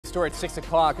Story at 6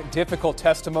 o'clock. Difficult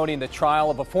testimony in the trial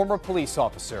of a former police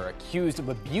officer accused of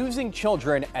abusing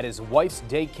children at his wife's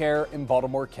daycare in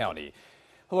Baltimore County.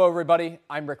 Hello, everybody.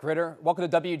 I'm Rick Ritter. Welcome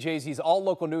to WJZ's All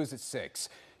Local News at 6.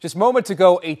 Just moments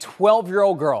ago, a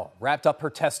 12-year-old girl wrapped up her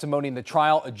testimony in the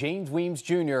trial of James Weems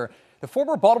Jr., the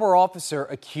former Baltimore officer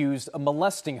accused of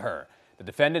molesting her. The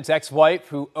defendant's ex-wife,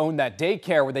 who owned that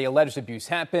daycare where the alleged abuse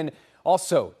happened,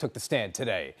 also took the stand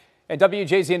today. And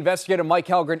WJZ investigator Mike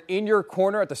Halgren in your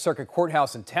corner at the Circuit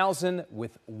Courthouse in Towson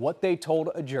with what they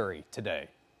told a jury today.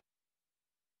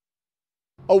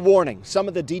 A warning, some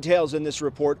of the details in this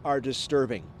report are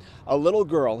disturbing. A little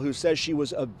girl who says she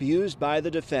was abused by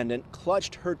the defendant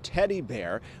clutched her teddy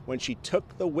bear when she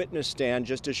took the witness stand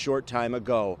just a short time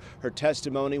ago. Her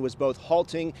testimony was both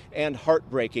halting and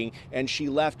heartbreaking, and she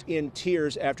left in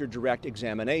tears after direct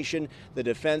examination. The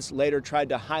defense later tried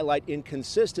to highlight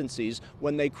inconsistencies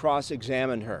when they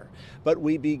cross-examined her. But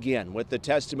we begin with the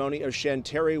testimony of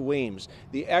Shanteri Weems,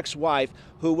 the ex-wife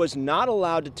who was not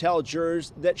allowed to tell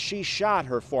jurors that she shot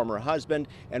her former husband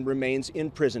and remains in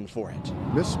prison for it.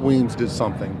 Miss Weems did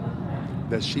something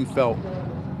that she felt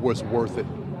was worth it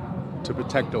to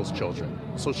protect those children.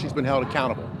 So she's been held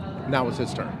accountable. Now it's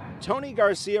his turn. Tony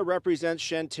Garcia represents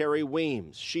Shanteri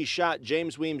Weems. She shot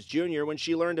James Weems Jr. when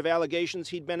she learned of allegations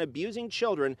he'd been abusing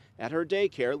children at her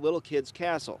daycare, Little Kids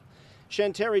Castle.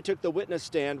 Shanteri took the witness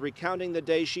stand recounting the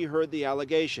day she heard the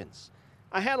allegations.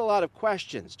 I had a lot of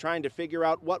questions trying to figure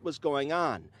out what was going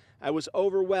on. I was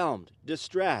overwhelmed,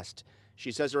 distressed.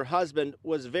 She says her husband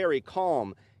was very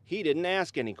calm. He didn't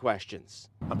ask any questions.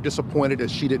 I'm disappointed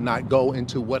that she did not go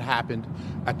into what happened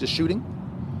at the shooting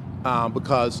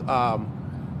because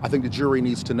I think the jury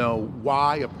needs to know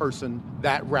why a person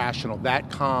that rational, that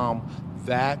calm,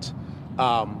 that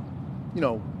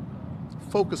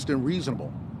focused and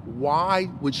reasonable, why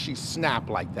would she snap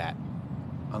like that?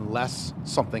 Unless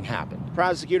something happened.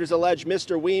 Prosecutors allege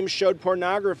Mr. Weems showed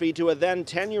pornography to a then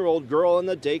 10-year-old girl in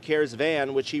the daycare's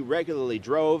van, which he regularly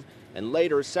drove, and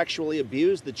later sexually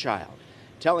abused the child.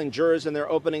 Telling jurors in their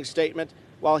opening statement,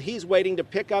 while he's waiting to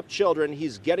pick up children,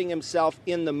 he's getting himself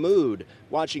in the mood,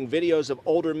 watching videos of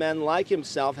older men like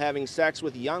himself having sex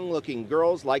with young-looking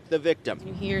girls like the victim.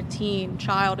 You hear teen,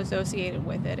 child associated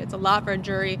with it. It's a lot for a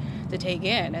jury to take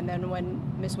in. And then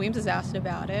when Ms. Weems is asked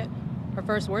about it, her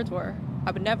first words were,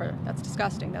 "I would never. That's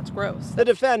disgusting. That's gross." The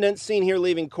defendant, seen here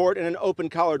leaving court in an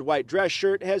open-collared white dress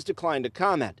shirt, has declined to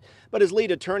comment. But his lead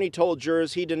attorney told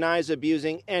jurors he denies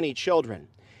abusing any children.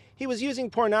 He was using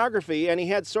pornography, and he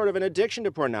had sort of an addiction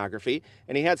to pornography,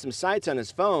 and he had some sites on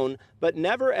his phone, but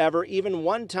never, ever, even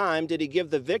one time did he give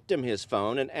the victim his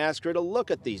phone and ask her to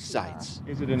look at these sites.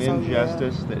 Is it an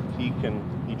injustice that he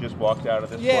just walked out of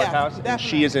this courthouse and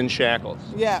she is in shackles?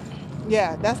 Yeah,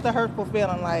 that's the hurtful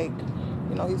feeling, like,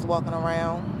 he's walking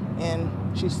around and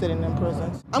she's sitting in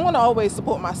prison. I'm going to always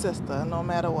support my sister, no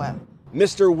matter what.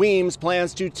 Mr. Weems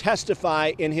plans to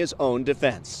testify in his own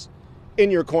defense.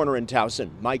 In your corner in Towson,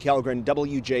 Mike Halgren,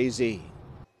 WJZ.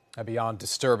 Beyond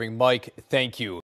disturbing, Mike, thank you.